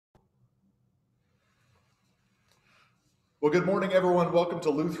Well, good morning, everyone. Welcome to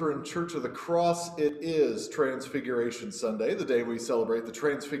Lutheran Church of the Cross. It is Transfiguration Sunday, the day we celebrate the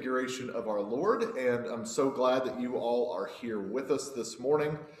transfiguration of our Lord, and I'm so glad that you all are here with us this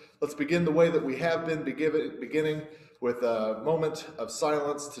morning. Let's begin the way that we have been, beginning with a moment of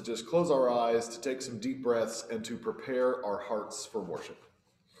silence to just close our eyes, to take some deep breaths, and to prepare our hearts for worship.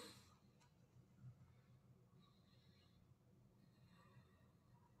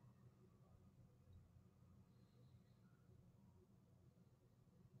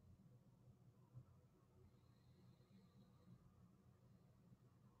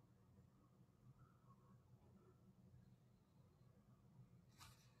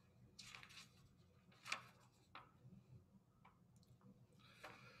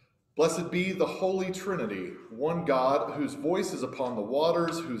 Blessed be the Holy Trinity, one God, whose voice is upon the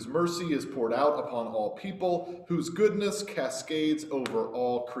waters, whose mercy is poured out upon all people, whose goodness cascades over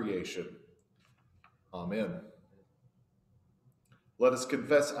all creation. Amen. Let us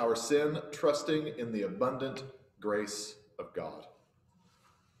confess our sin, trusting in the abundant grace of God.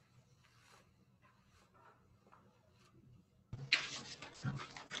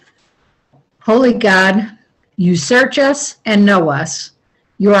 Holy God, you search us and know us.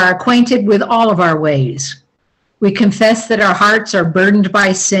 You are acquainted with all of our ways. We confess that our hearts are burdened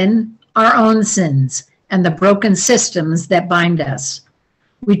by sin, our own sins, and the broken systems that bind us.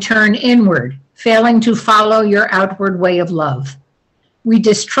 We turn inward, failing to follow your outward way of love. We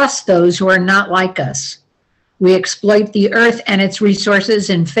distrust those who are not like us. We exploit the earth and its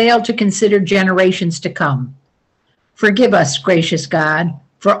resources and fail to consider generations to come. Forgive us, gracious God,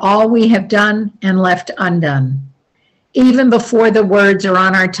 for all we have done and left undone. Even before the words are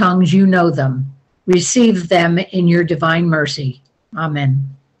on our tongues, you know them. Receive them in your divine mercy.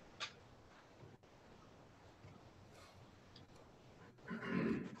 Amen.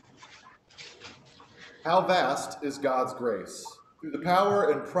 How vast is God's grace! Through the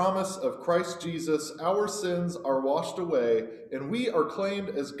power and promise of Christ Jesus, our sins are washed away, and we are claimed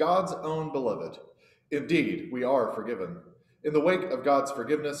as God's own beloved. Indeed, we are forgiven. In the wake of God's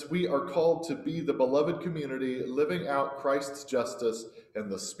forgiveness, we are called to be the beloved community, living out Christ's justice and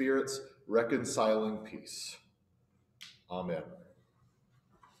the Spirit's reconciling peace. Amen.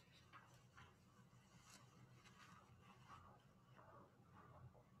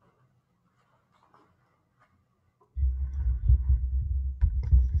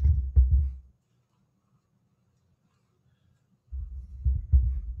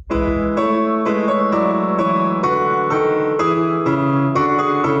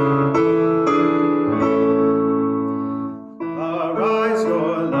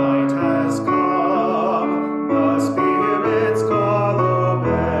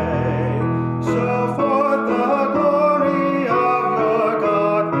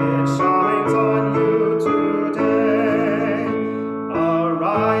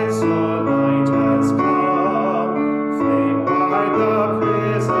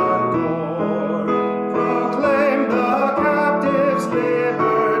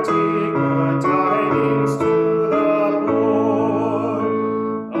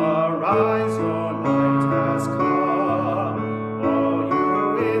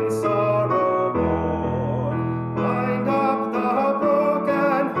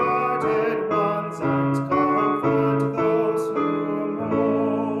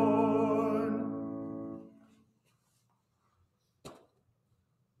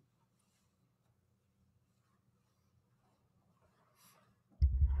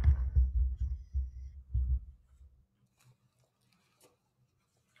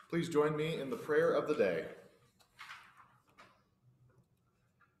 Please join me in the prayer of the day.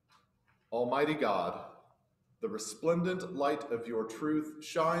 Almighty God, the resplendent light of your truth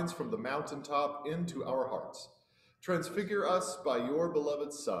shines from the mountaintop into our hearts. Transfigure us by your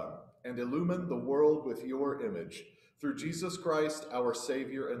beloved Son, and illumine the world with your image, through Jesus Christ, our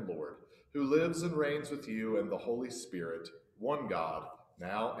Savior and Lord, who lives and reigns with you and the Holy Spirit, one God,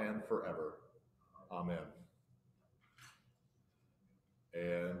 now and forever. Amen.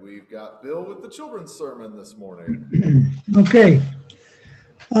 And we've got Bill with the children's sermon this morning. Okay.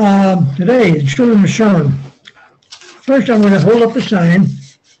 Today, the children's sermon. First, I'm going to hold up the sign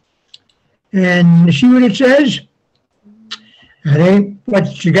and see what it says. It ain't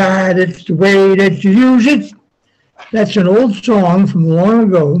what you got, it's the way that you use it. That's an old song from long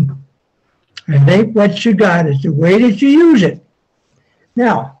ago. It ain't what you got, it's the way that you use it.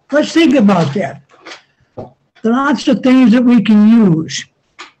 Now, let's think about that. There are lots of things that we can use.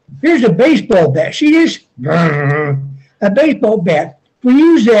 Here's a baseball bat. See this? A baseball bat. We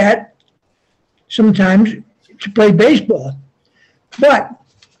use that sometimes to play baseball. But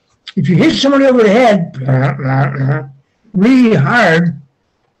if you hit somebody over the head, really hard,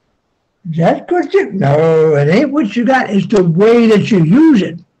 is that good? No, it ain't what you got. It's the way that you use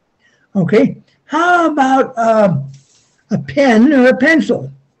it. Okay? How about a pen or a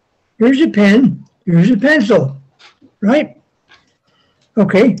pencil? Here's a pen. Here's a pencil. Right?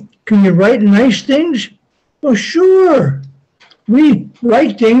 Okay. Can you write nice things? Well, sure. We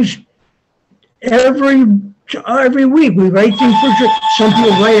write things every week. We write things for some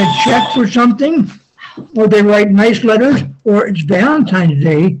people write a check for something, or they write nice letters, or it's Valentine's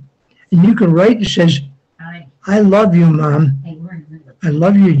Day, and you can write that says, I love you, Mom. I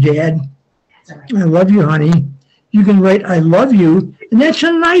love you, Dad. I love you, honey. You can write, I love you, and that's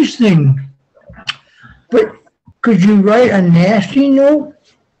a nice thing. But could you write a nasty note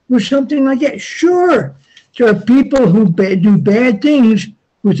or something like that? Sure. There are people who do bad things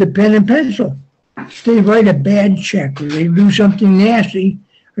with a pen and pencil. They write a bad check, or they do something nasty,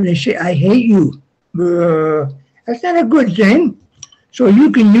 or they say, I hate you. That's not a good thing. So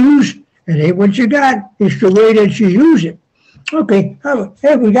you can use, it ain't what you got, it's the way that you use it. Okay,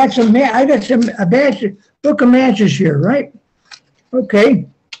 hey, we got some, I got a book of matches here, right? Okay.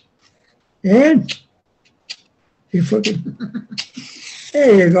 And,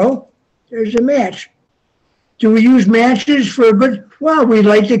 there you go. There's a match. Do we use matches for a good, well, we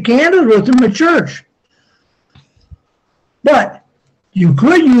light the candles with them at church. But you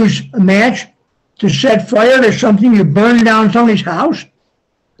could use a match to set fire to something, you burn down somebody's house.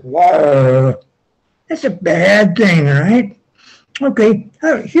 Whoa, that's a bad thing, right? Okay,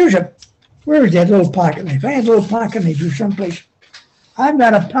 here's where is that little pocket knife? I had a little pocket knife here someplace. I've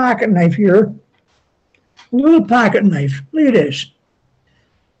got a pocket knife here. A little pocket knife. Look at this.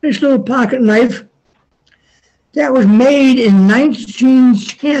 This little pocket knife, that was made in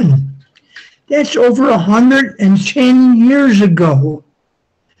 1910. That's over 110 years ago.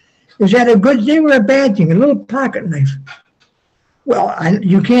 Is that a good thing or a bad thing? A little pocket knife. Well,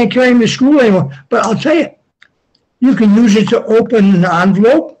 you can't carry them to school anymore, but I'll tell you, you can use it to open an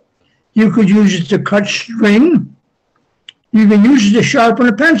envelope. You could use it to cut string. You can use it to sharpen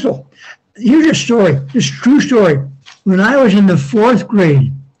a pencil. Here's a story, this true story. When I was in the 4th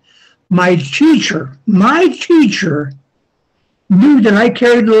grade, my teacher knew that I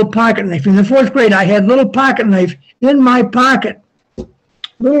carried a little pocket knife. In the 4th grade, I had a little pocket knife in my pocket,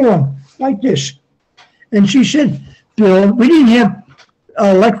 little one, like this. And she said, Bill, we didn't have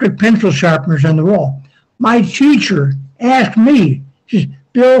electric pencil sharpeners on the wall. My teacher asked me, she said,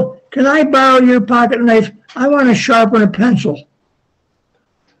 Bill, can I borrow your pocket knife? I want to sharpen a pencil.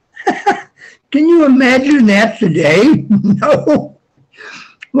 Can you imagine that today? No.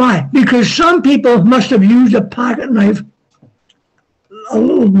 Why? Because some people must have used a pocket knife, a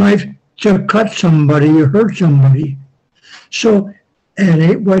little knife, to cut somebody or hurt somebody. So it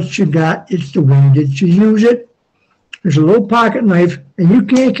ain't what you got, it's the way that you use it. There's a little pocket knife, and you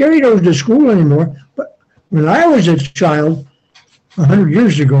can't carry those to school anymore. But when I was a child, 100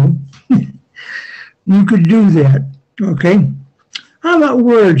 years ago, you could do that, okay? How about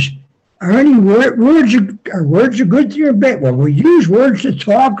words? Are any words a good thing or bad? Well, we use words to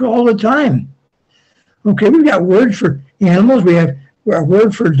talk all the time. Okay, we've got words for animals. We have a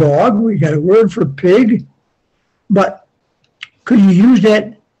word for dog. We got a word for pig. But could you use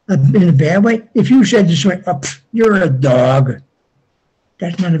that in a bad way? If you said to someone, oh, you're a dog,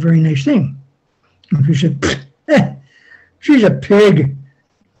 that's not a very nice thing. If you said, she's a pig,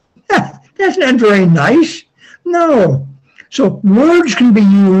 that's not very nice. No. So words can be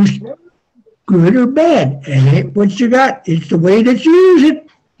used good or bad. It ain't what you got, it's the way that you use it.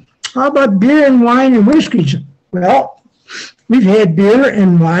 How about beer and wine and whiskeys? Well, we've had beer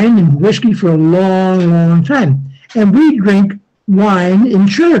and wine and whiskey for a long, long time. And we drink wine in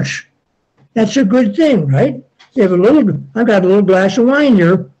church. That's a good thing, right? You have I've got a little glass of wine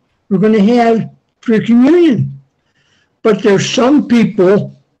here we're going to have for communion. But there's some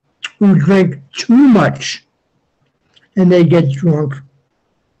people who drink too much and they get drunk.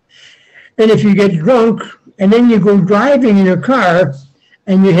 And if you get drunk and then you go driving in a car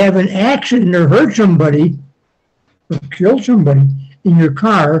and you have an accident or hurt somebody or kill somebody in your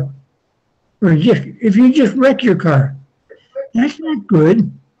car, or if you just wreck your car, that's not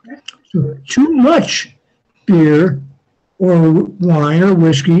good. So too much beer or wine or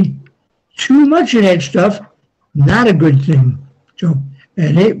whiskey, too much of that stuff, not a good thing. So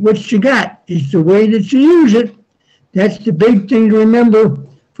it ain't what you got, it's the way that you use it. That's the big thing to remember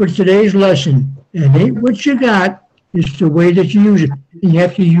for today's lesson. It ain't what you got, it's the way that you use it. You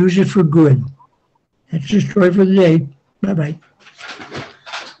have to use it for good. That's the story for the day. Bye-bye.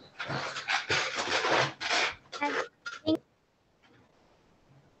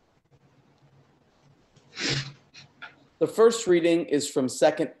 The first reading is from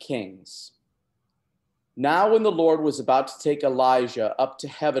 2 Kings. Now when the Lord was about to take Elijah up to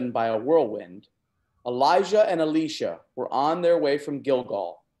heaven by a whirlwind, Elijah and Elisha were on their way from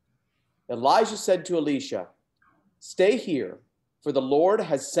Gilgal. Elijah said to Elisha, "Stay here, for the Lord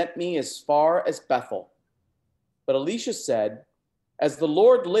has sent me as far as Bethel." But Elisha said, "As the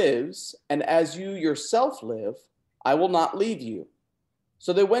Lord lives, and as you yourself live, I will not leave you."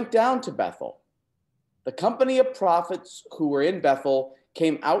 So they went down to Bethel. The company of prophets who were in Bethel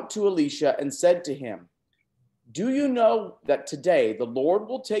came out to Elisha and said to him, "Do you know that today the Lord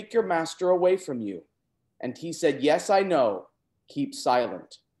will take your master away from you?" And he said, "Yes, I know. Keep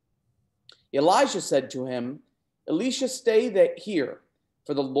silent." Elijah said to him, "Elisha, stay here,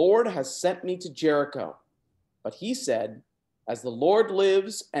 for the Lord has sent me to Jericho." But he said, "As the Lord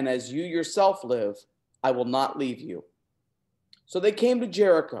lives and as you yourself live, I will not leave you." So they came to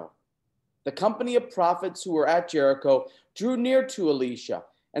Jericho. The company of prophets who were at Jericho drew near to Elisha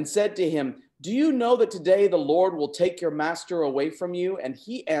and said to him, "Do you know that today the Lord will take your master away from you?" And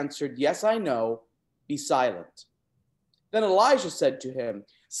he answered, "Yes, I know. Be silent." Then Elijah said to him,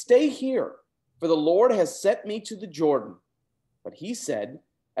 "Stay here, for the Lord has sent me to the Jordan." But he said,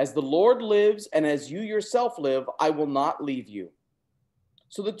 "As the Lord lives and as you yourself live, I will not leave you."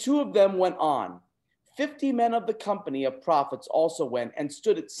 So the two of them went on. 50 men of the company of prophets also went and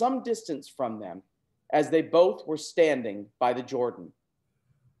stood at some distance from them, as they both were standing by the Jordan.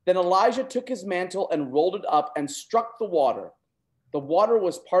 Then Elijah took his mantle and rolled it up and struck the water. The water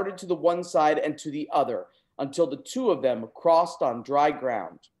was parted to the one side and to the other, until the two of them crossed on dry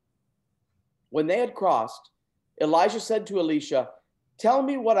ground. When they had crossed, Elijah said to Elisha, "Tell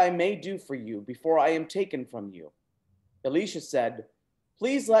me what I may do for you before I am taken from you." Elisha said,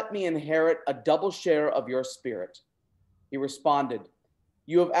 "Please let me inherit a double share of your spirit." He responded,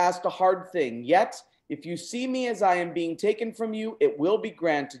 "You have asked a hard thing, yet if you see me as I am being taken from you, it will be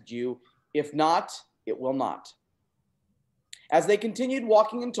granted you. If not, it will not." As they continued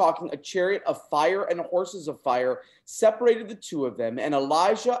walking and talking, a chariot of fire and horses of fire separated the two of them, and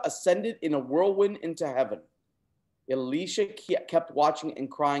Elijah ascended in a whirlwind into heaven. Elisha kept watching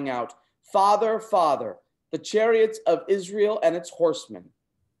and crying out, "Father, Father, the chariots of Israel and its horsemen."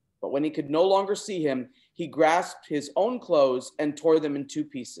 But when he could no longer see him, he grasped his own clothes and tore them in two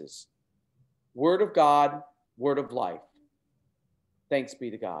pieces. Word of God, word of life. Thanks be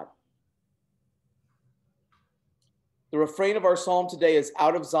to God. The refrain of our psalm today is,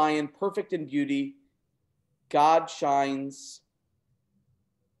 "Out of Zion, perfect in beauty, God shines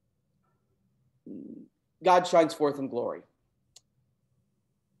forth in glory."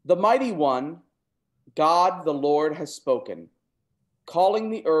 The mighty one, God the Lord, has spoken,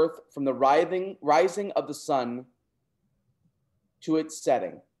 calling the earth from the rising of the sun to its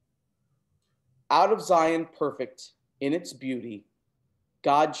setting. Out of Zion, perfect in its beauty,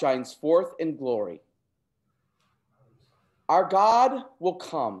 God shines forth in glory. Our God will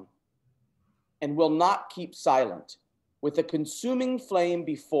come and will not keep silent, with a consuming flame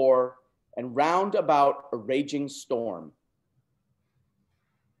before and round about a raging storm.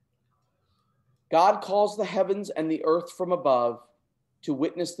 God calls the heavens and the earth from above to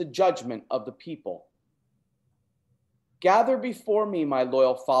witness the judgment of the people. Gather before me, my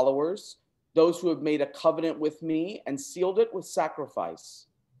loyal followers, those who have made a covenant with me and sealed it with sacrifice.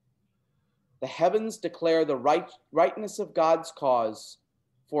 The heavens declare the rightness of God's cause,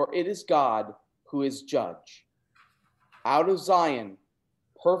 for it is God who is judge. Out of Zion,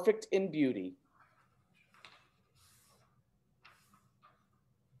 perfect in beauty.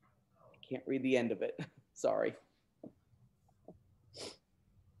 I can't read the end of it. Sorry.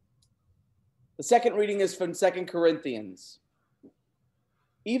 The second reading is from 2 Corinthians.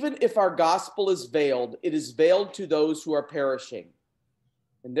 Even if our gospel is veiled, it is veiled to those who are perishing.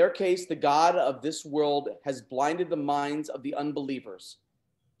 In their case, the God of this world has blinded the minds of the unbelievers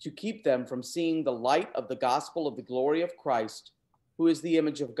to keep them from seeing the light of the gospel of the glory of Christ, who is the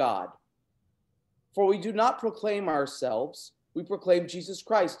image of God. For we do not proclaim ourselves, we proclaim Jesus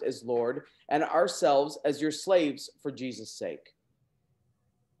Christ as Lord, and ourselves as your slaves for Jesus' sake.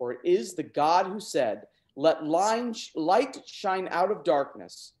 For it is the God who said, "Let light shine out of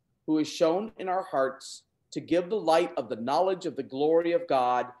darkness," who is shown in our hearts to give the light of the knowledge of the glory of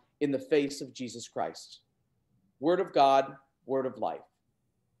God in the face of Jesus Christ. Word of God, word of life.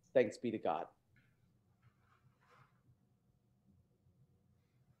 Thanks be to God.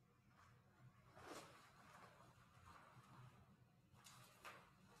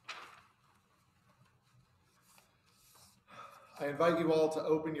 I invite you all to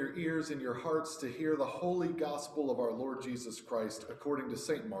open your ears and your hearts to hear the holy gospel of our Lord Jesus Christ according to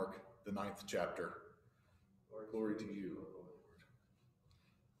St. Mark, the 9th chapter. Glory to you, O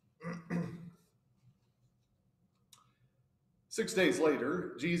Lord. 6 days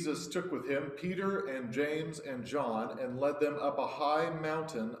later, Jesus took with him Peter and James and John and led them up a high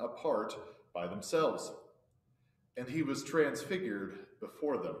mountain apart by themselves. And he was transfigured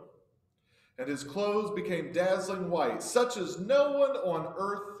before them. And his clothes became dazzling white, such as no one on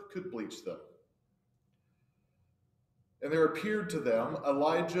earth could bleach them. And there appeared to them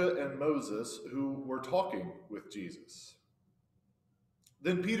Elijah and Moses, who were talking with Jesus.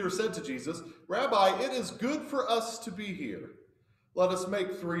 Then Peter said to Jesus, "Rabbi, it is good for us to be here. Let us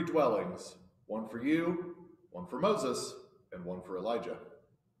make 3 dwellings, one for you, one for Moses, and one for Elijah."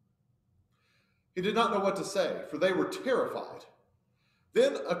 He did not know what to say, for they were terrified.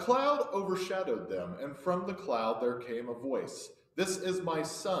 Then a cloud overshadowed them, and from the cloud there came a voice. "This is my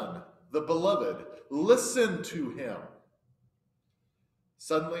son, the beloved. Listen to him."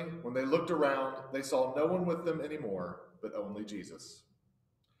 Suddenly, when they looked around, they saw no one with them anymore, but only Jesus.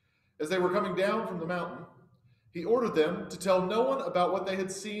 As they were coming down from the mountain, he ordered them to tell no one about what they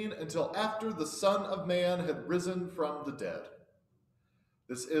had seen until after the Son of Man had risen from the dead.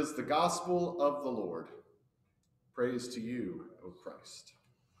 This is the gospel of the Lord. Praise to you, O Christ.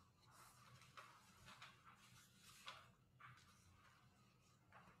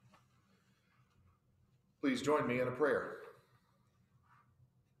 Please join me in a prayer.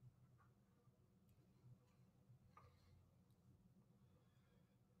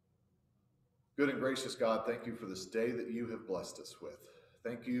 Good and gracious God, thank you for this day that you have blessed us with.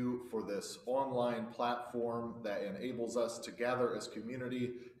 Thank you for this online platform that enables us to gather as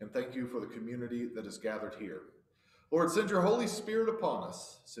community, and thank you for the community that is gathered here. Lord, send your Holy Spirit upon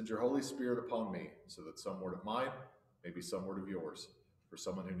us. Send your Holy Spirit upon me, so that some word of mine, maybe some word of yours, for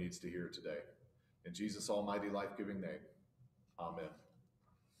someone who needs to hear it today. In Jesus' almighty life-giving name, amen.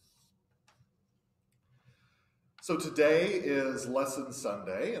 So today is Lesson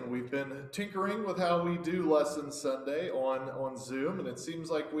Sunday, and we've been tinkering with how we do Lesson Sunday on Zoom, and it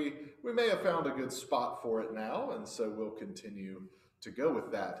seems like we may have found a good spot for it now, and so we'll continue to go with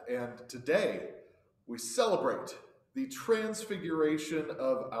that. And today, we celebrate the Transfiguration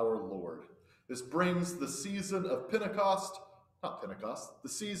of our Lord. This brings the season of the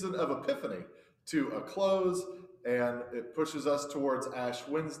season of Epiphany to a close, and it pushes us towards Ash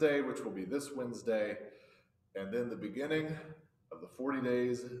Wednesday, which will be this Wednesday, and then the beginning of the 40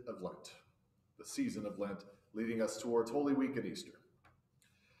 days of Lent, the season of Lent, leading us towards Holy Week and Easter.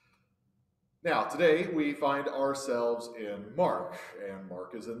 Now, today we find ourselves in Mark, and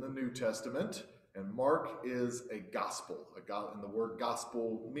Mark is in the New Testament, and Mark is a gospel. And the word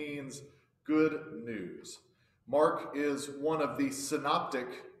gospel means good news. Mark is one of the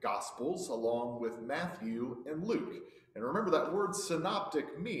synoptic gospels, along with Matthew and Luke. And remember, that word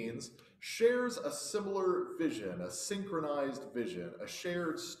synoptic means shares a similar vision, a synchronized vision, a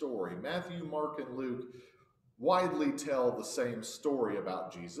shared story. Matthew, Mark, and Luke widely tell the same story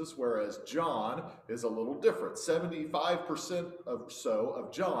about Jesus, whereas John is a little different. 75%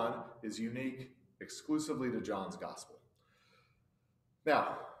 of John is unique exclusively to John's gospel.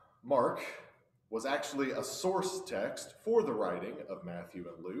 Now, Mark was actually a source text for the writing of Matthew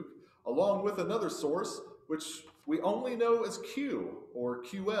and Luke, along with another source which we only know as Q, or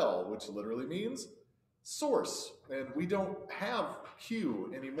QL, which literally means source. And we don't have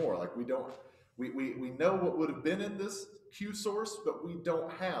Q anymore. Like we know what would have been in this Q source, but we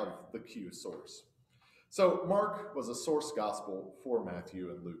don't have the Q source. So Mark was a source gospel for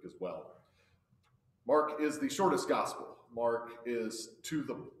Matthew and Luke as well. Mark is the shortest gospel. Mark is to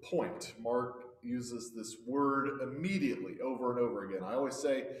the point. Mark uses this word immediately over and over again. I always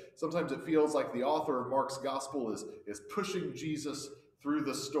say sometimes it feels like the author of Mark's gospel is pushing Jesus through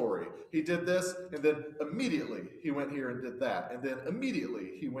the story. He did this, and then immediately he went here and did that, and then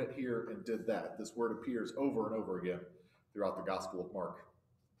immediately he went here and did that. This word appears over and over again throughout the Gospel of Mark.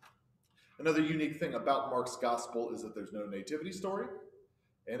 Another unique thing about Mark's gospel is that there's no nativity story,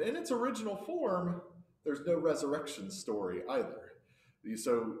 and in its original form, there's no resurrection story either.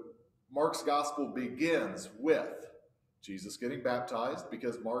 So Mark's gospel begins with Jesus getting baptized,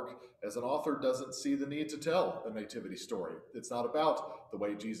 because Mark, as an author, doesn't see the need to tell a nativity story. It's not about the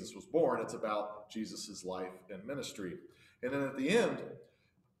way Jesus was born. It's about Jesus' life and ministry. And then at the end,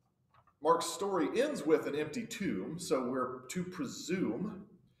 Mark's story ends with an empty tomb, so we're to presume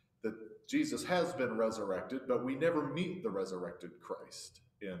that Jesus has been resurrected, but we never meet the resurrected Christ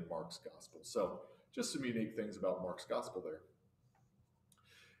in Mark's gospel. So just some unique things about Mark's gospel there.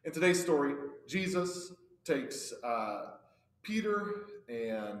 In today's story, Jesus takes Peter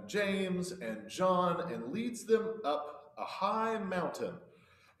and James and John and leads them up a high mountain.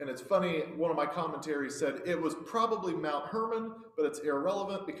 And it's funny, one of my commentaries said it was probably Mount Hermon, but it's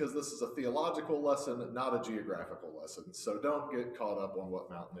irrelevant because this is a theological lesson, not a geographical lesson. So don't get caught up on what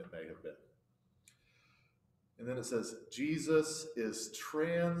mountain it may have been. And then it says, Jesus is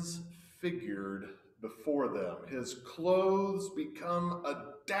transfigured before them. His clothes become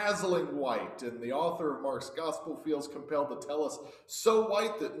a dazzling white. And the author of Mark's gospel feels compelled to tell us, so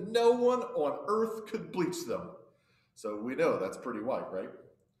white that no one on earth could bleach them. So we know that's pretty white, right?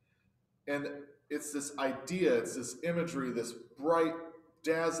 And it's this idea, it's this imagery, this bright,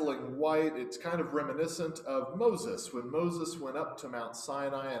 dazzling white. It's kind of reminiscent of Moses. When Moses went up to Mount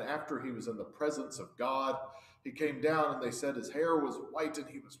Sinai, and after he was in the presence of God, he came down and they said his hair was white and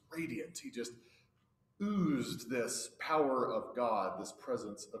he was radiant. He just oozed this power of God, this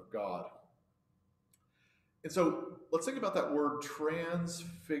presence of God. And so let's think about that word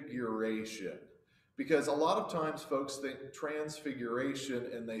transfiguration, because a lot of times folks think transfiguration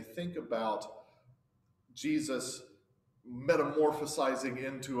and they think about Jesus metamorphosizing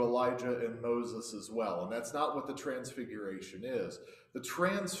into Elijah and Moses as well. And that's not what the transfiguration is. The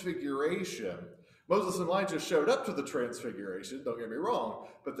transfiguration, Moses and Elijah showed up to the transfiguration, don't get me wrong,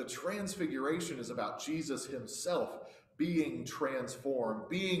 but the transfiguration is about Jesus himself being transformed,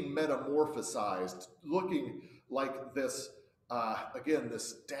 being metamorphosized, looking like this, again,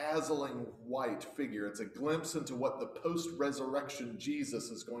 this dazzling white figure. It's a glimpse into what the post-resurrection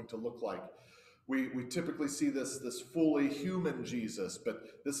Jesus is going to look like. We typically see this fully human Jesus,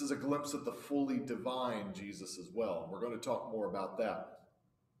 but this is a glimpse of the fully divine Jesus as well. We're going to talk more about that.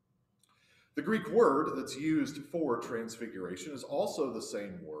 The Greek word that's used for transfiguration is also the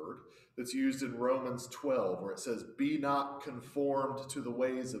same word that's used in Romans 12, where it says, be not conformed to the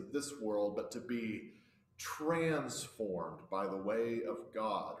ways of this world, but to be transformed by the way of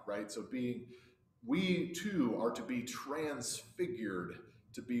God, right? So we too are to be transfigured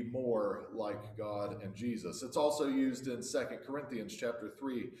to be more like God and Jesus. It's also used in 2 Corinthians chapter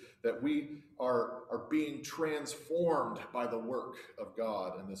 3 that we are being transformed by the work of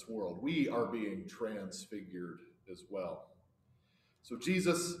God in this world. We are being transfigured as well. So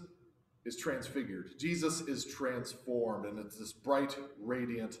Jesus is transfigured. Jesus is transformed, and it's this bright,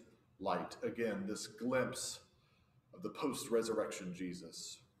 radiant light. Again, this glimpse of the post-resurrection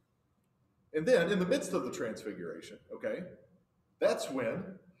Jesus. And then in the midst of the transfiguration, okay, that's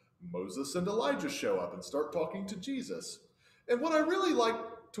when Moses and Elijah show up and start talking to Jesus. And what I really like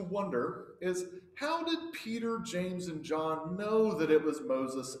to wonder is, how did Peter, James, and John know that it was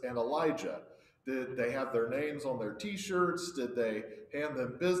Moses and Elijah? Did they have their names on their t-shirts? Did they hand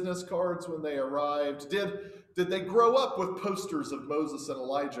them business cards when they arrived? Did they grow up with posters of Moses and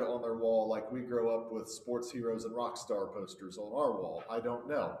Elijah on their wall like we grow up with sports heroes and rock star posters on our wall? I don't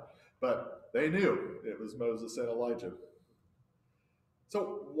know. But they knew it was Moses and Elijah.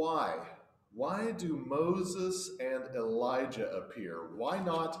 So why? Why do Moses and Elijah appear? Why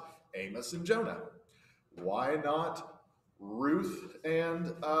not Amos and Jonah? Why not Ruth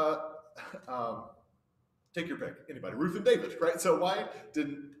and, take your pick, anybody, Ruth and David, right? So why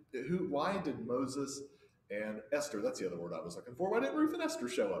did Moses and Esther, that's the other word I was looking for, why didn't Ruth and Esther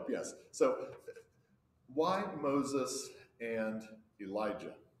show up? Yes. So why Moses and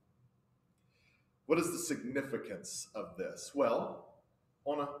Elijah? What is the significance of this? Well,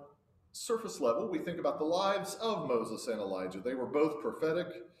 on a surface level, we think about the lives of Moses and Elijah. They were both prophetic.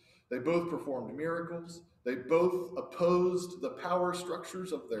 They both performed miracles. They both opposed the power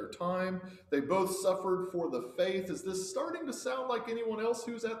structures of their time. They both suffered for the faith. Is this starting to sound like anyone else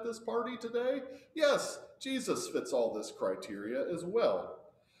who's at this party today? Yes, Jesus fits all this criteria as well.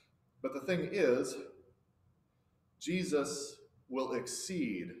 But the thing is, Jesus will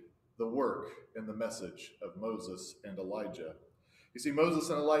exceed the work and the message of Moses and Elijah. You see, Moses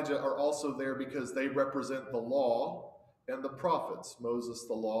and Elijah are also there because they represent the law and the prophets. Moses,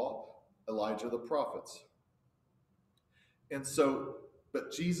 the law, Elijah, the prophets. And so,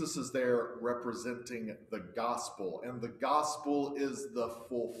 but Jesus is there representing the gospel, and the gospel is the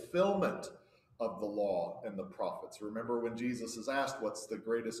fulfillment of the law and the prophets. Remember when Jesus is asked, what's the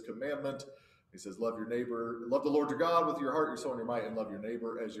greatest commandment? He says, love your neighbor, love the Lord your God with your heart, your soul, and your might, and love your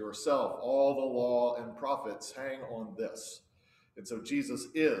neighbor as yourself. All the law and prophets hang on this. And so Jesus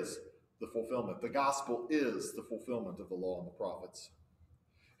is the fulfillment. The gospel is the fulfillment of the law and the prophets.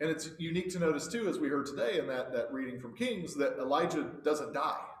 And it's unique to notice, too, as we heard today in that reading from Kings, that Elijah doesn't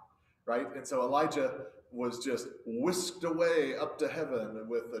die, right? And so Elijah was just whisked away up to heaven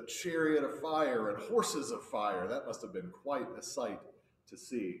with a chariot of fire and horses of fire. That must have been quite a sight to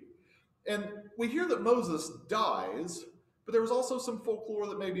see. And we hear that Moses dies, but there was also some folklore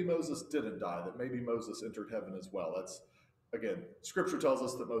that maybe Moses didn't die, that maybe Moses entered heaven as well. again, Scripture tells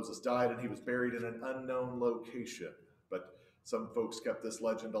us that Moses died and he was buried in an unknown location. But some folks kept this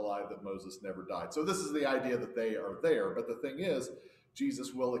legend alive that Moses never died. So this is the idea that they are there. But the thing is,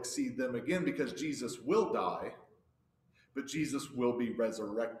 Jesus will exceed them again because Jesus will die, but Jesus will be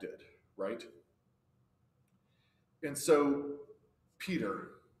resurrected, right? And so Peter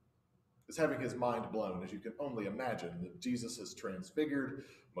is having his mind blown, as you can only imagine, that Jesus is transfigured,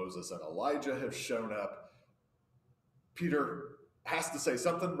 Moses and Elijah have shown up. Peter has to say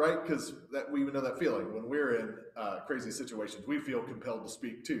something, right? Because we know that feeling. When we're in crazy situations, we feel compelled to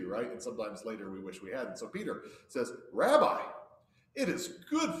speak too, right? And sometimes later we wish we hadn't. So Peter says, Rabbi, it is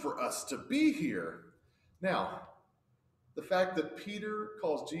good for us to be here. Now, the fact that Peter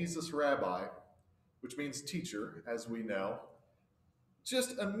calls Jesus Rabbi, which means teacher, as we know,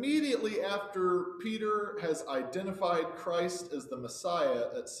 just immediately after Peter has identified Christ as the Messiah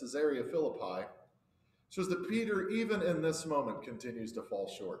at Caesarea Philippi, shows that Peter, even in this moment, continues to fall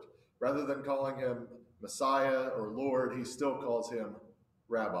short. Rather than calling him Messiah or Lord, he still calls him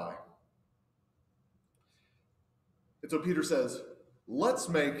Rabbi. And so Peter says, let's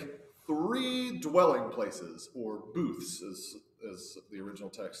make 3 dwelling places, or booths, as the original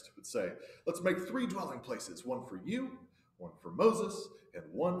text would say. Let's make 3 dwelling places, one for you, one for Moses, and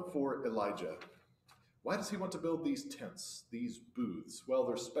one for Elijah. Why does he want to build these tents, these booths? Well,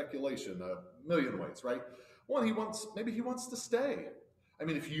 there's speculation, a million ways, right? One, maybe he wants to stay. I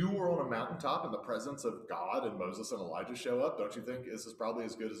mean, if you were on a mountaintop in the presence of God and Moses and Elijah show up, don't you think this is probably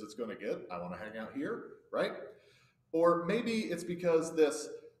as good as it's going to get? I want to hang out here, right? Or maybe it's because this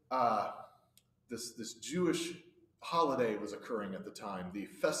Jewish holiday was occurring at the time, the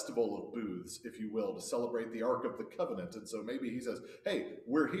Festival of Booths, if you will, to celebrate the Ark of the Covenant. And so maybe he says, hey,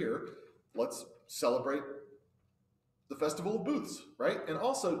 we're here. Let's celebrate the Festival of Booths, right? And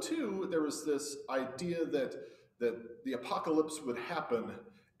also, too, there was this idea that the apocalypse would happen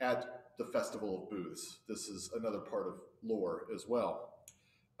at the Festival of Booths. This is another part of lore as well.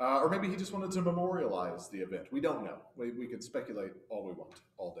 Or maybe he just wanted to memorialize the event. We don't know. We can speculate all we want,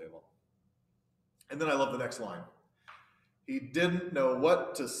 all day long. And then I love the next line. He didn't know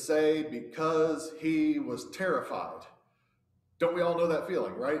what to say because he was terrified. Don't we all know that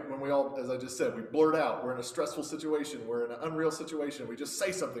feeling, right? When we all, as I just said, we blurt out, we're in a stressful situation, we're in an unreal situation, we just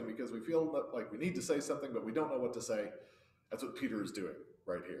say something because we feel like we need to say something, but we don't know what to say. That's what Peter is doing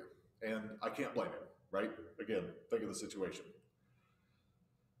right here. And I can't blame him, right? Again, think of the situation.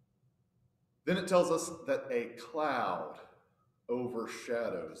 Then it tells us that a cloud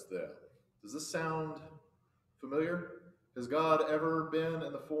overshadows them. Does this sound familiar? Has God ever been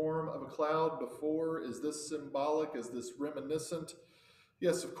in the form of a cloud before? Is this symbolic? Is this reminiscent?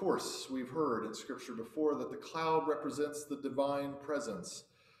 Yes, of course. We've heard in Scripture before that the cloud represents the divine presence.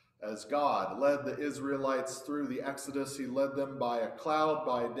 As God led the Israelites through the Exodus, he led them by a cloud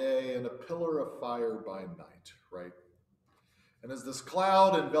by day and a pillar of fire by night, right? And as this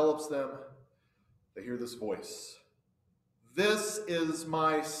cloud envelops them, they hear this voice. This is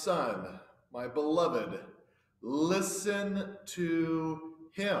my son, my beloved. Listen to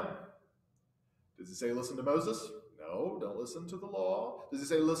him. Does he say listen to Moses? No, don't listen to the law. Does he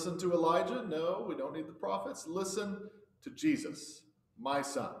say listen to Elijah? No, we don't need the prophets. Listen to Jesus, my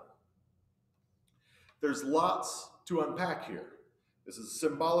son. There's lots to unpack here. This is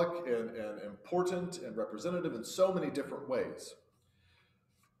symbolic and important and representative in so many different ways.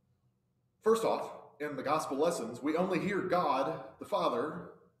 First off, in the gospel lessons, we only hear God, the Father,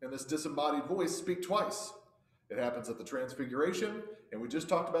 in this disembodied voice speak twice. It happens at the Transfiguration, and we just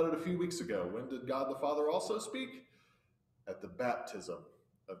talked about it a few weeks ago. When did God the Father also speak? At the baptism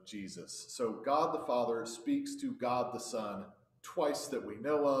of Jesus. So God the Father speaks to God the Son twice that we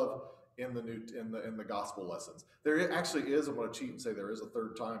know of in the gospel lessons. There actually is, I'm going to cheat and say there is a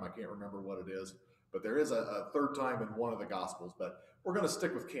third time. I can't remember what it is, but there is a third time in one of the gospels. But we're going to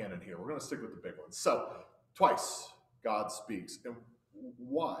stick with canon here. We're going to stick with the big ones. So twice God speaks. And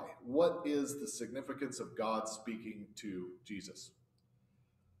why? What is the significance of God speaking to Jesus?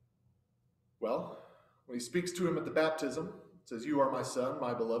 Well, when he speaks to him at the baptism, it says, "You are my son,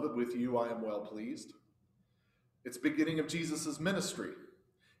 my beloved, with you I am well pleased." It's the beginning of Jesus' ministry.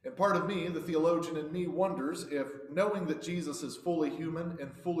 And part of me, the theologian in me, wonders if, knowing that Jesus is fully human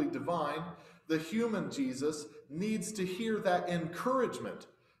and fully divine, the human Jesus needs to hear that encouragement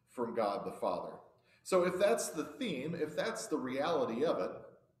from God the Father. So if that's the theme, if that's the reality of it,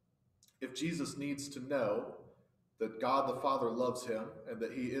 if Jesus needs to know that God the Father loves him and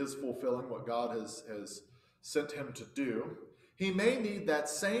that he is fulfilling what God has sent him to do, he may need that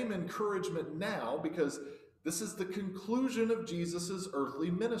same encouragement now, because this is the conclusion of Jesus' earthly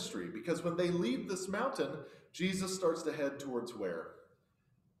ministry. Because when they leave this mountain, Jesus starts to head towards where?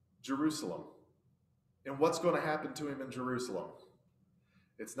 Jerusalem. And what's going to happen to him in Jerusalem?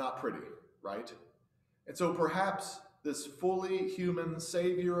 It's not pretty, right? And so perhaps this fully human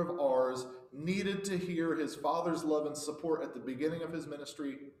Savior of ours needed to hear his Father's love and support at the beginning of his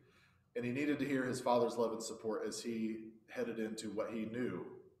ministry, and he needed to hear his Father's love and support as he headed into what he knew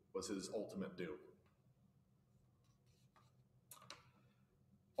was his ultimate doom.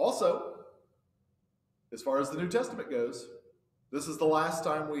 Also, as far as the New Testament goes, this is the last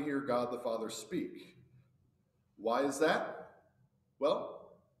time we hear God the Father speak. Why is that?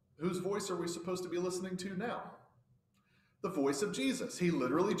 Well, whose voice are we supposed to be listening to now? The voice of Jesus. He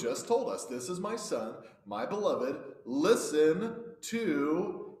literally just told us, this is my Son, my beloved, listen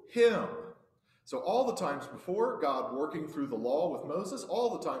to him. So all the times before, God working through the law with Moses,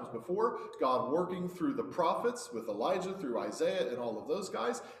 all the times before, God working through the prophets with Elijah, through Isaiah, and all of those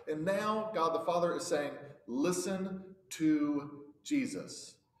guys. And now God the Father is saying, listen to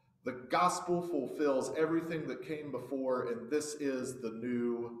Jesus. The gospel fulfills everything that came before, and this is the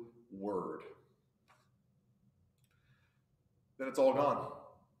new word. Then it's all gone.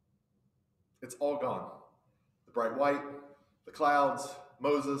 It's all gone. The bright white, the clouds,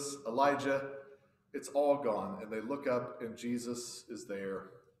 Moses, Elijah, it's all gone. And they look up and Jesus is there.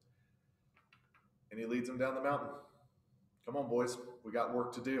 And he leads them down the mountain. Come on, boys, we got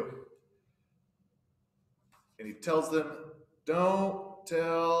work to do. And he tells them, don't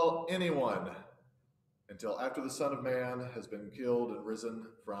tell anyone until after the Son of Man has been killed and risen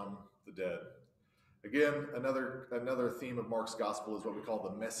from the dead. Again, another theme of Mark's gospel is what we call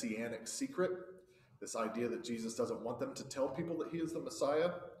the messianic secret. This idea that Jesus doesn't want them to tell people that he is the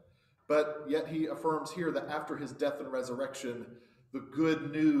Messiah. But yet he affirms here that after his death and resurrection, the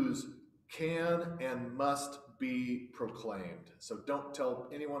good news can and must be proclaimed. So don't tell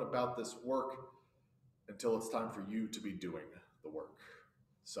anyone about this work until it's time for you to be doing the work.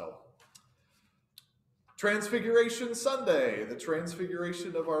 So, Transfiguration Sunday, the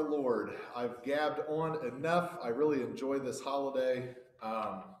transfiguration of our Lord. I've gabbed on enough. I really enjoy this holiday.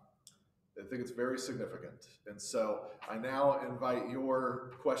 I think it's very significant. And so I now invite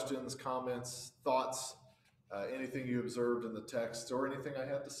your questions, comments, thoughts, anything you observed in the text or anything I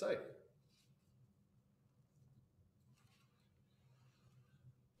had to say.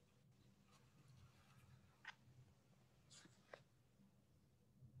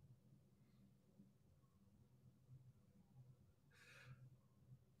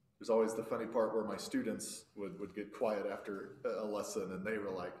 There's always the funny part where my students would get quiet after a lesson and they were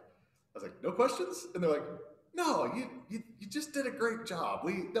like, I was like, no questions? And they're like, no, you just did a great job.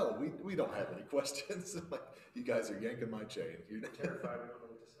 We don't have any questions. Like, you guys are yanking my chain. You're terrified, we don't know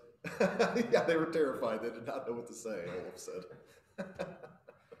what to say. Yeah, they were terrified. They did not know what to say, Olaf said.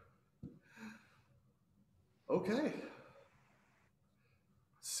 Okay.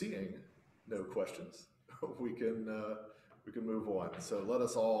 Seeing no questions, we can move on. So let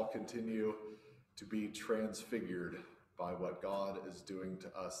us all continue to be transfigured by what God is doing to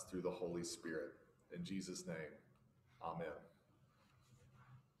us through the Holy Spirit. In Jesus' name, amen.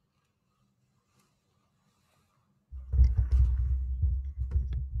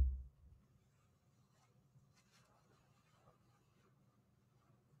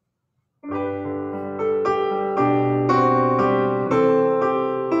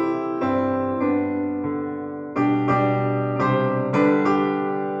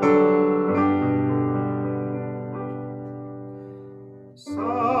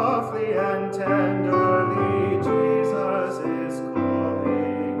 Softly and tenderly, Jesus is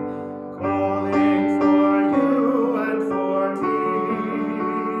calling, calling for you and for me.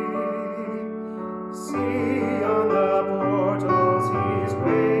 See on the portals, he's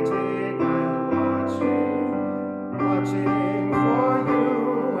waiting and watching, watching for you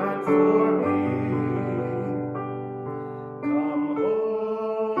and for me. Come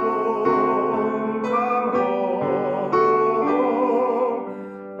home, come home.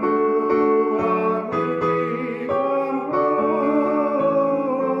 You are weary, come home.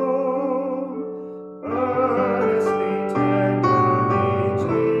 Earnestly, tenderly,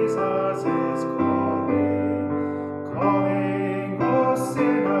 Jesus is calling, calling, oh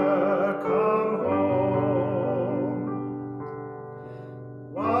sinner, come home.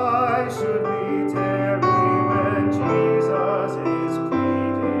 Why should we tarry when Jesus is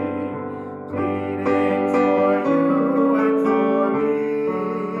pleading, pleading for you and for me?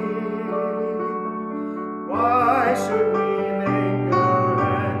 Why should we linger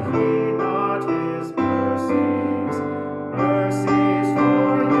and heed not his mercies, mercies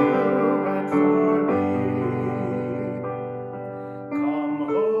for you and for me? Come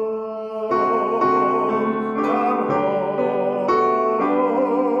home,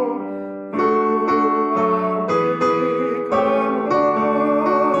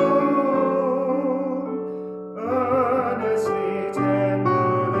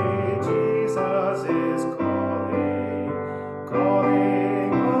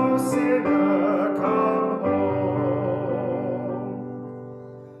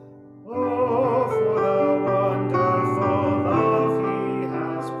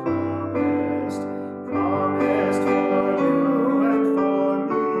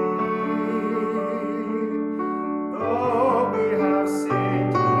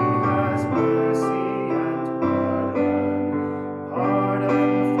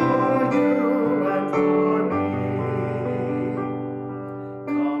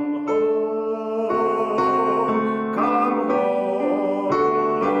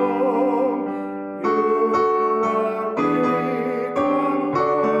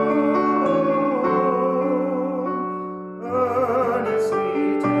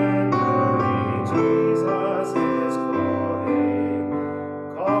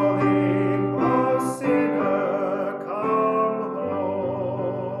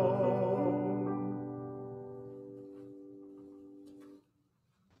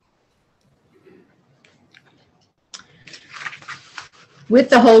 With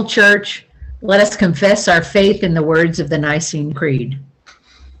the whole church, let us confess our faith in the words of the Nicene Creed.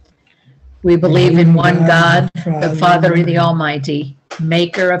 We believe in one God, the Father, the Almighty,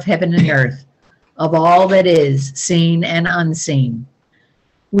 maker of heaven and earth, of all that is, seen and unseen.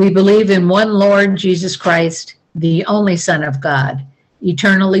 We believe in one Lord Jesus Christ, the only Son of God,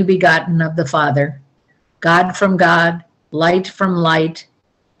 eternally begotten of the Father, God from God, light from light,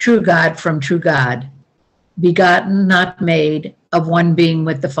 true God from true God, begotten, not made, of one being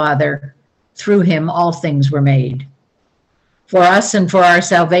with the Father. Through him all things were made. For us and for our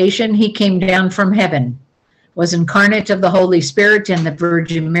salvation, he came down from heaven, was incarnate of the Holy Spirit and the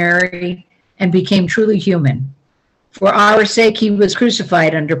Virgin Mary, and became truly human. For our sake, he was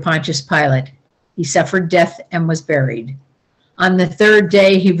crucified under Pontius Pilate. He suffered death and was buried. On the third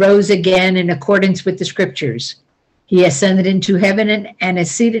day, he rose again in accordance with the Scriptures. He ascended into heaven and is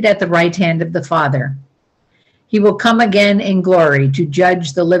seated at the right hand of the Father. He will come again in glory to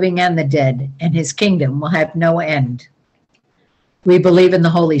judge the living and the dead, and his kingdom will have no end. We believe in the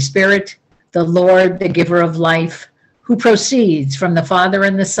Holy Spirit, the Lord, the giver of life, who proceeds from the Father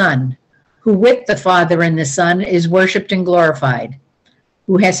and the Son, who with the Father and the Son is worshiped and glorified,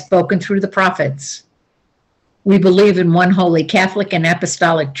 who has spoken through the prophets. We believe in one holy Catholic and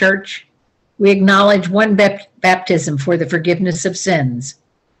Apostolic Church. We acknowledge one baptism for the forgiveness of sins.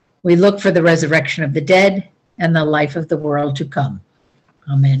 We look for the resurrection of the dead and the life of the world to come.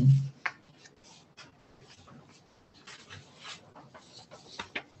 Amen.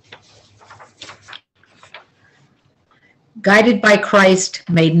 Guided by Christ,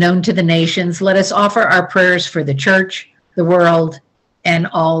 made known to the nations, let us offer our prayers for the church, the world, and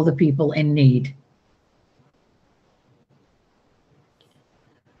all the people in need.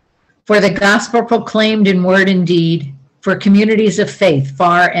 For the gospel proclaimed in word and deed, for communities of faith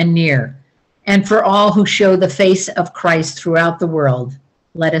far and near, and for all who show the face of Christ throughout the world,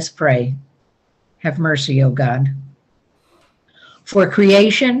 let us pray. Have mercy, O God. For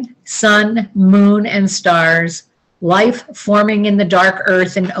creation, sun, moon, and stars, life forming in the dark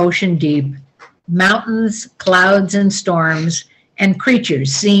earth and ocean deep, mountains, clouds, and storms, and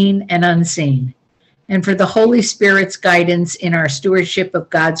creatures seen and unseen, and for the Holy Spirit's guidance in our stewardship of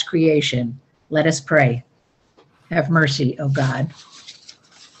God's creation, let us pray. Have mercy, O God.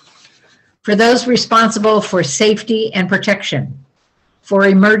 For those responsible for safety and protection, for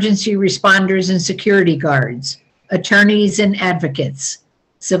emergency responders and security guards, attorneys and advocates,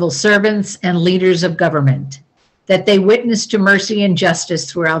 civil servants and leaders of government, that they witness to mercy and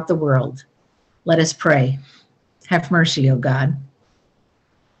justice throughout the world. Let us pray. Have mercy, O God.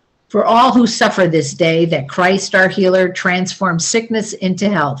 For all who suffer this day, that Christ our healer transforms sickness into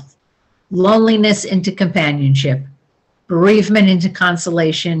health, loneliness into companionship, bereavement into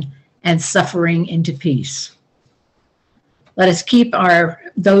consolation, and suffering into peace. Let us keep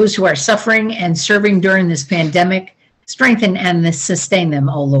those who are suffering and serving during this pandemic, strengthen and sustain them,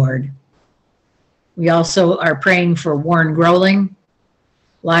 O Lord. We also are praying for Warren Groling,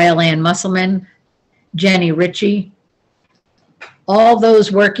 Lyle Ann Musselman, Jenny Ritchie, all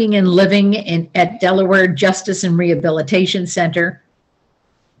those working and living at Delaware Justice and Rehabilitation Center,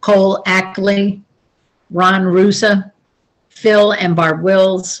 Cole Ackley, Ron Rusa, Phil and Barb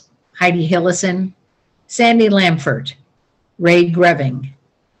Wills, Heidi Hillison, Sandy Lamford, Ray Greving,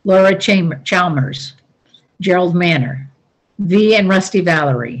 Laura Chalmers, Gerald Manor, V and Rusty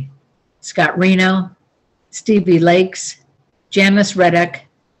Valerie, Scott Reno, Stevie Lakes, Janice Reddick,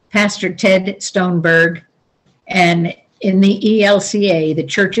 Pastor Ted Stoneberg, and in the ELCA, the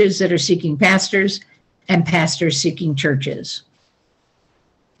churches that are seeking pastors and pastors seeking churches.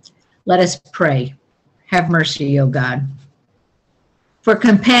 Let us pray. Have mercy, O God. For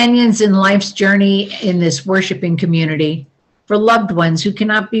companions in life's journey in this worshiping community, for loved ones who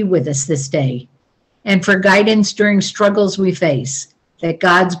cannot be with us this day, and for guidance during struggles we face, that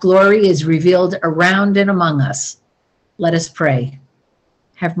God's glory is revealed around and among us. Let us pray.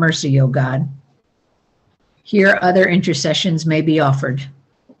 Have mercy, O God. Here other intercessions may be offered.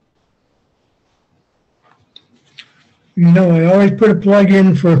 You know, I always put a plug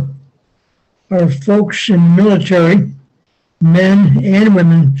in for our folks in the military, men and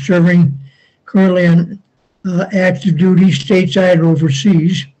women serving currently on active duty stateside or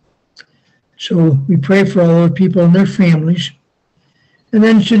overseas. So we pray for all the people and their families. And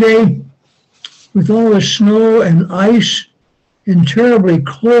then today, with all the snow and ice and terribly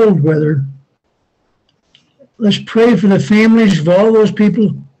cold weather, let's pray for the families of all those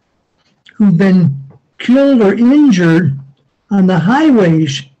people who've been killed or injured on the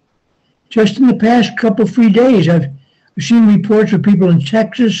highways just in the past couple, 3 days. I've seen reports of people in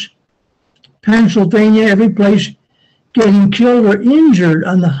Texas, Pennsylvania, every place getting killed or injured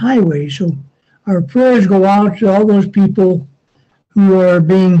on the highway. So our prayers go out to all those people who are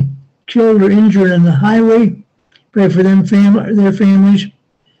being killed or injured on the highway. Pray for them, their families.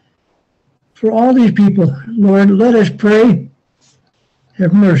 For all these people, Lord, let us pray.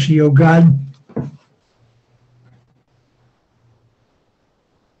 Have mercy, O God.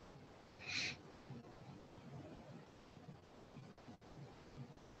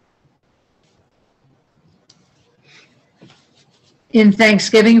 In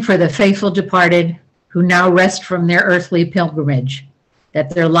thanksgiving for the faithful departed who now rest from their earthly pilgrimage, that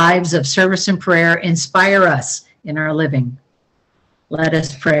their lives of service and prayer inspire us in our living. Let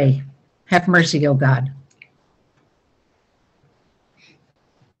us pray. Have mercy, O God.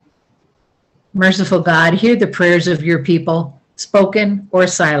 Merciful God, hear the prayers of your people, spoken or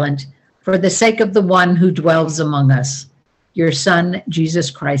silent, for the sake of the one who dwells among us, your Son,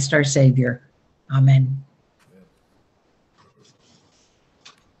 Jesus Christ, our Savior. Amen.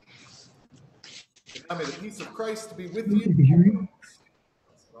 Now may the peace of Christ be with you.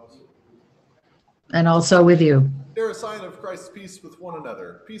 And also with you. Share a sign of Christ's peace with one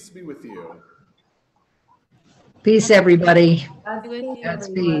another. Peace be with you. Peace, everybody. God's peace, God's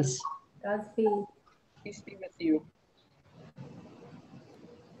everyone. peace. God's peace. Peace be with you.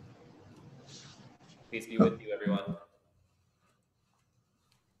 Peace be with you, everyone.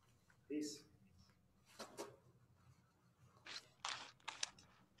 Peace.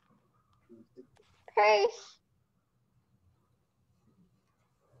 Peace.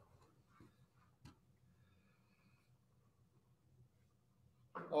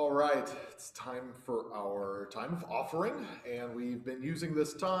 All right, it's time for our time of offering, and we've been using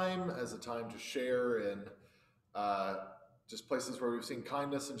this time as a time to share in just places where we've seen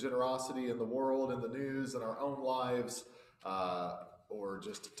kindness and generosity in the world, in the news, in our own lives, or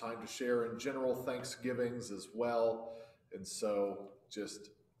just a time to share in general thanksgivings as well. And so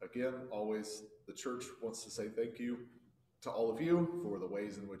just, again, always the church wants to say thank you to all of you for the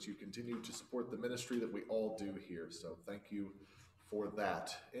ways in which you continue to support the ministry that we all do here. So thank you for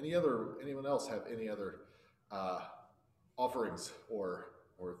that. Anyone else have any other offerings or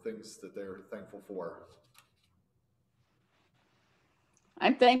things that they're thankful for?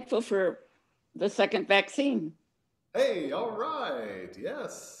 I'm thankful for the second vaccine. Hey, all right.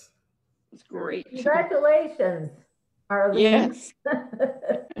 Yes. It's great. Congratulations, Arlene. Yes.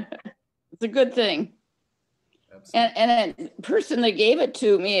 It's a good thing. Absolutely. And a person that gave it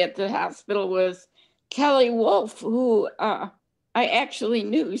to me at the hospital was Kelly Wolf, who I actually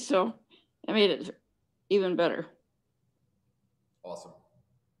knew, so that made it even better. Awesome.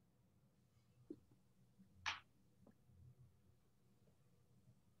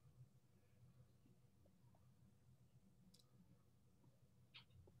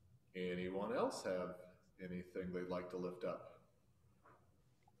 Anyone else have anything they'd like to lift up?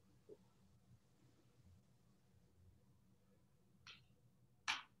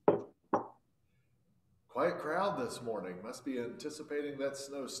 Quiet crowd this morning. Must be anticipating that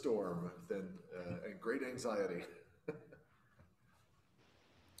snowstorm and great anxiety.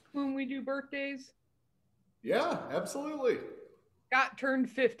 When we do birthdays, Yeah, absolutely. Scott turned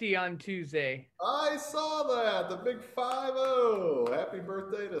 50 on Tuesday. I saw that. The big 5-0. Happy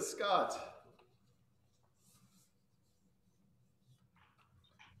birthday to Scott.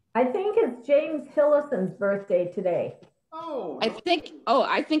 I think it's James Hillison's birthday today. Oh, I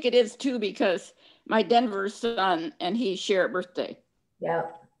think it is too, because my Denver son and he share a birthday.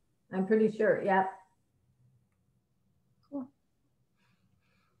 Yep. I'm pretty sure. Yep.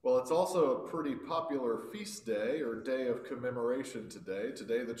 well, it's also a pretty popular feast day or day of commemoration today.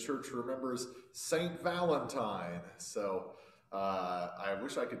 Today, the church remembers Saint Valentine. So I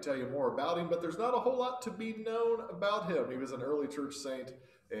wish I could tell you more about him, but there's not a whole lot to be known about him. He was an early church saint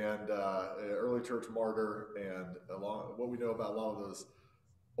and early church martyr. And what we know about a lot of those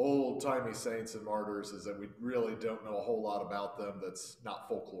old-timey saints and martyrs is that we really don't know a whole lot about them that's not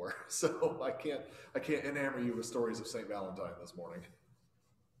folklore. So I can't enamor you with stories of Saint Valentine this morning.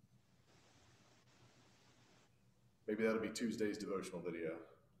 Maybe that'll be Tuesday's devotional video.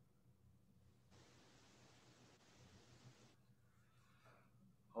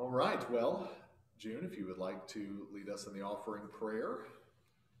 All right, well, June, if you would like to lead us in the offering prayer.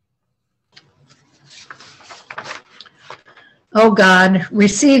 O God,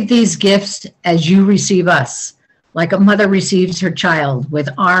 receive these gifts as you receive us, like a mother receives her child with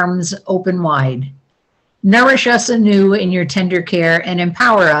arms open wide. Nourish us anew in your tender care and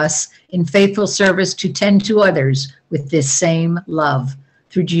empower us in faithful service to tend to others with this same love.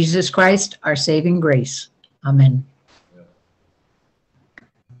 Through Jesus Christ, our saving grace. Amen.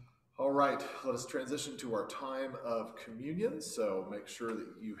 All All right, let us transition to our time of communion. So make sure that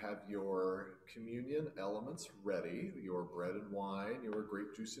you have your communion elements ready, your bread and wine, your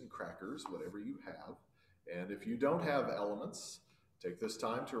grape juice and crackers, whatever you have. And if you don't have elements, take this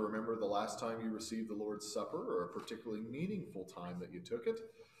time to remember the last time you received the Lord's Supper, or a particularly meaningful time that you took it,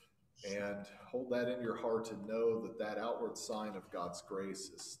 and hold that in your heart and know that that outward sign of God's grace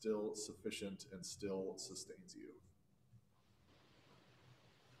is still sufficient and still sustains you.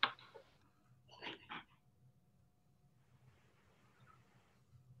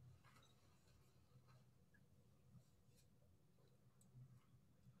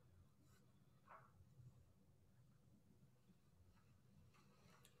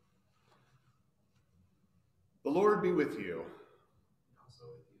 The Lord be with you.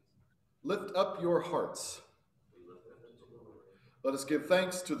 Lift up your hearts. Let us give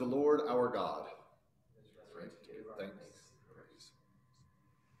thanks to the Lord our God. Thanks.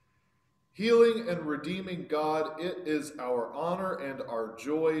 Healing and redeeming God, it is our honor and our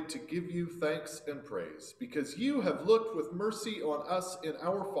joy to give you thanks and praise, because you have looked with mercy on us in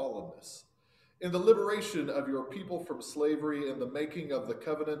our fallenness. In the liberation of your people from slavery and the making of the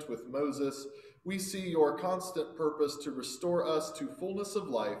covenant with Moses, we see your constant purpose to restore us to fullness of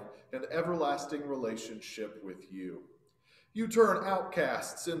life and everlasting relationship with you. You turn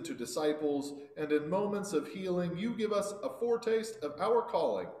outcasts into disciples, and in moments of healing, you give us a foretaste of our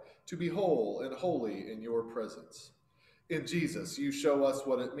calling to be whole and holy in your presence. In Jesus, you show us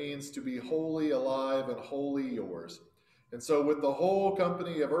what it means to be wholly alive and wholly yours. And so with the whole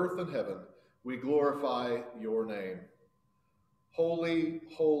company of earth and heaven, we glorify your name. Holy,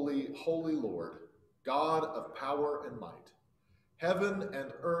 holy, holy Lord, God of power and might. Heaven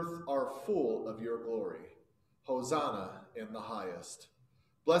and earth are full of your glory. Hosanna in the highest.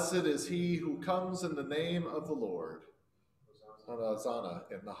 Blessed is he who comes in the name of the Lord. Hosanna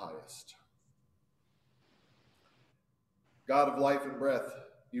in the highest. God of life and breath,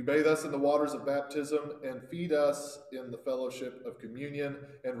 you bathe us in the waters of baptism and feed us in the fellowship of communion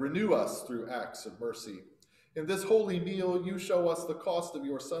and renew us through acts of mercy. In this holy meal, you show us the cost of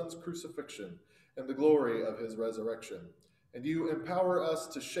your Son's crucifixion and the glory of his resurrection, and you empower us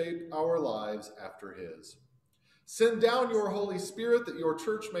to shape our lives after his. Send down your Holy Spirit that your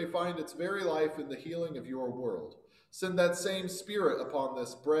church may find its very life in the healing of your world. Send that same Spirit upon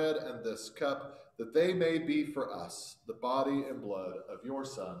this bread and this cup, that they may be for us the body and blood of your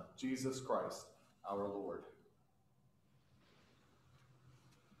Son, Jesus Christ, our Lord,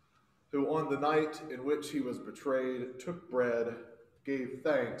 who on the night in which he was betrayed took bread, gave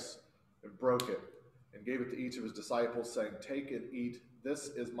thanks, and broke it, and gave it to each of his disciples, saying, "Take and eat. This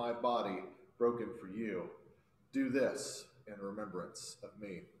is my body broken for you. Do this in remembrance of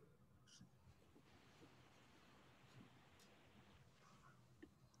me."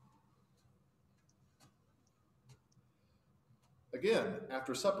 Again,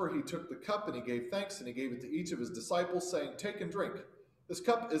 after supper, he took the cup and he gave thanks and he gave it to each of his disciples, saying, "Take and drink. This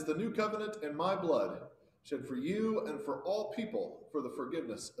cup is the new covenant in my blood, shed for you and for all people for the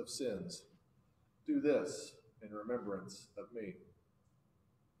forgiveness of sins. Do this in remembrance of me."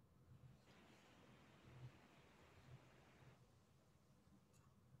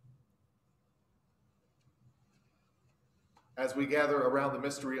 As we gather around the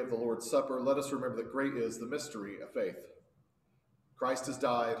mystery of the Lord's Supper, let us remember that great is the mystery of faith. Christ has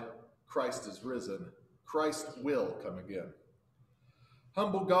died, Christ is risen, Christ will come again.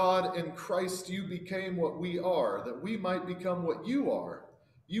 Humble God, in Christ you became what we are, that we might become what you are.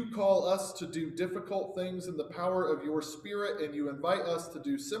 You call us to do difficult things in the power of your Spirit, and you invite us to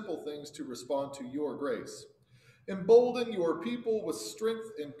do simple things to respond to your grace. Embolden your people with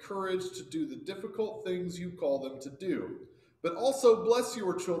strength and courage to do the difficult things you call them to do, but also bless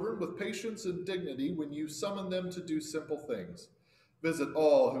your children with patience and dignity when you summon them to do simple things. Visit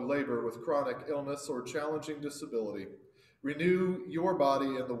all who labor with chronic illness or challenging disability. Renew your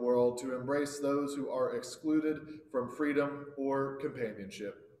body in the world to embrace those who are excluded from freedom or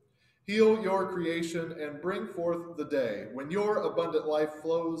companionship. Heal your creation and bring forth the day when your abundant life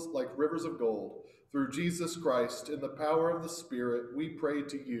flows like rivers of gold. Through Jesus Christ, in the power of the Spirit, we pray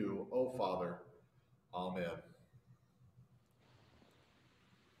to you, O Father. Amen.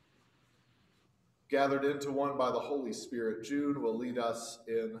 Gathered into one by the Holy Spirit, Jude will lead us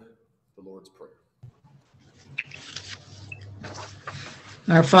in the Lord's Prayer.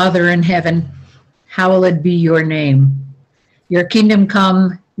 Our Father in heaven, hallowed be your name. Your kingdom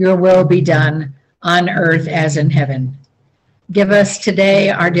come, your will be done, on earth as in heaven. Give us today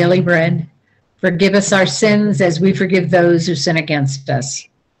our daily bread. Forgive us our sins as we forgive those who sin against us.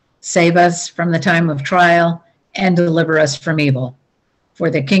 Save us from the time of trial and deliver us from evil. For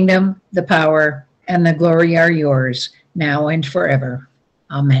the kingdom, the power, and the glory are yours, now and forever.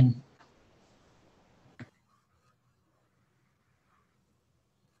 Amen.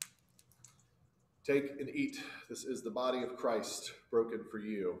 Take and eat. This is the body of Christ broken for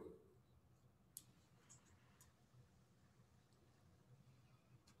you.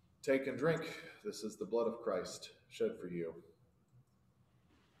 Take and drink. This is the blood of Christ shed for you.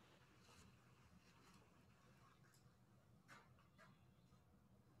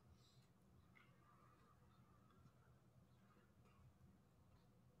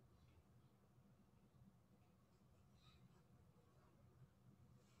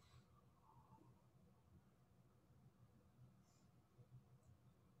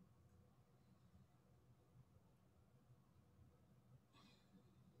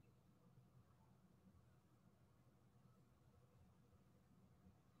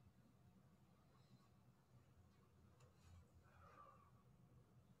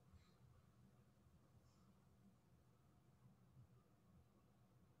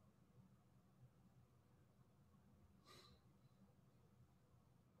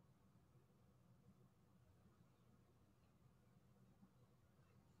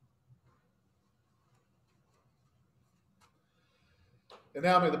 And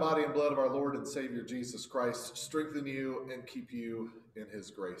now may the body and blood of our Lord and Savior Jesus Christ strengthen you and keep you in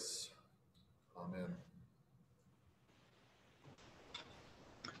his grace. Amen.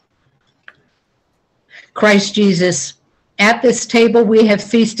 Christ Jesus, at this table we have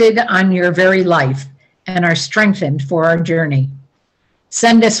feasted on your very life and are strengthened for our journey.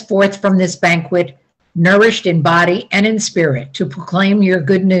 Send us forth from this banquet, nourished in body and in spirit, to proclaim your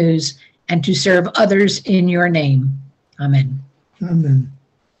good news and to serve others in your name. Amen. Amen.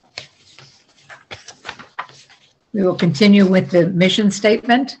 We will continue with the mission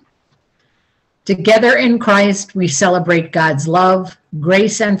statement. Together in Christ, we celebrate God's love,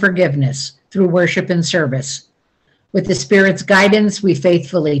 grace, and forgiveness through worship and service. With the Spirit's guidance, we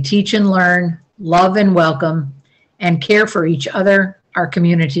faithfully teach and learn, love and welcome, and care for each other, our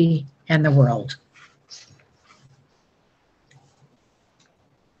community, and the world.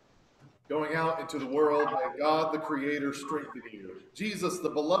 Going out into the world, may God the Creator strengthen you. Jesus the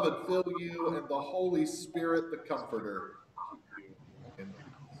Beloved fill you, and the Holy Spirit the Comforter keep you in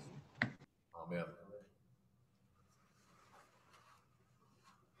peace. Amen.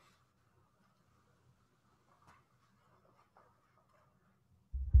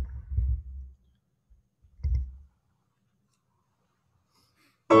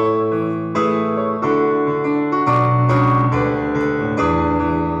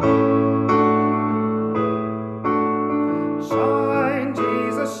 Shine,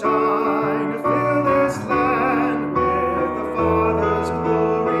 Jesus, shine, fill this land with the Father's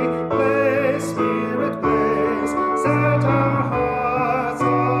glory. Blaze, Spirit, blaze, set our hearts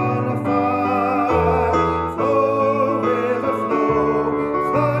on fire. Flow, river,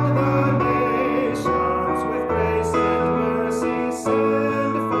 flow, flood the nations with grace and mercy.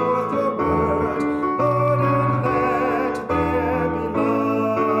 Send forth your word, Lord, and let there be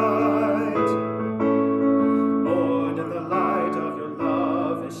light. Lord, the light of your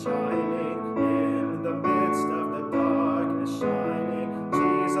love is shining in the midst of the darkness shining.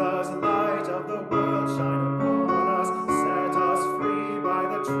 Jesus, light of the world, shine upon us. Set us free by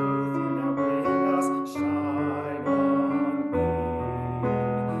the truth you now bring us. Shine on me.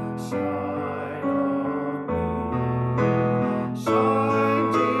 Shine on me. Shine,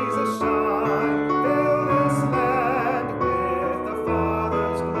 Jesus, shine. Fill this land with the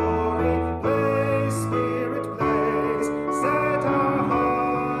Father's glory. Blaze, Spirit, blaze. Set our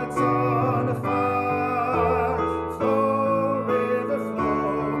hearts on fire. Flow, river,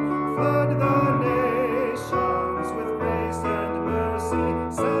 flow. Flood the nations with grace and mercy.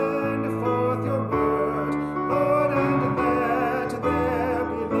 Send forth your word, Lord, and let there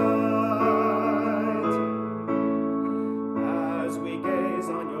be light. As we gaze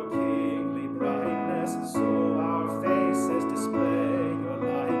on your kingly brightness, so our faces display your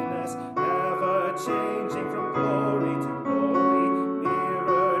likeness, ever changing from glory to glory.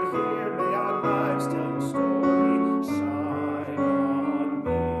 Mirrored here, may our lives tell your story. Shine on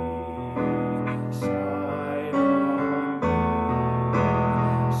me, shine on me.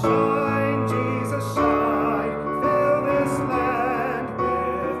 Shine, Jesus, shine, fill this land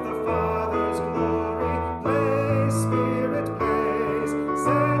with the Father's glory. Blaze, Spirit, blaze,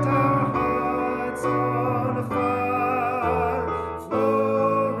 set our hearts on fire.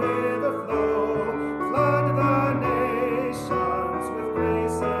 Flow, river, flow, flood the nations with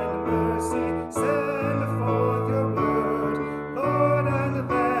grace and mercy. Send forth your word, Lord, and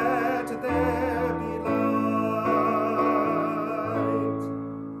let there be light.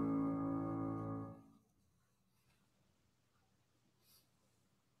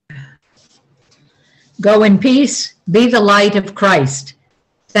 Go in peace. Be the light of Christ.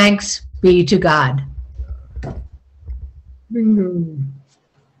 Thanks be to God. Bingo.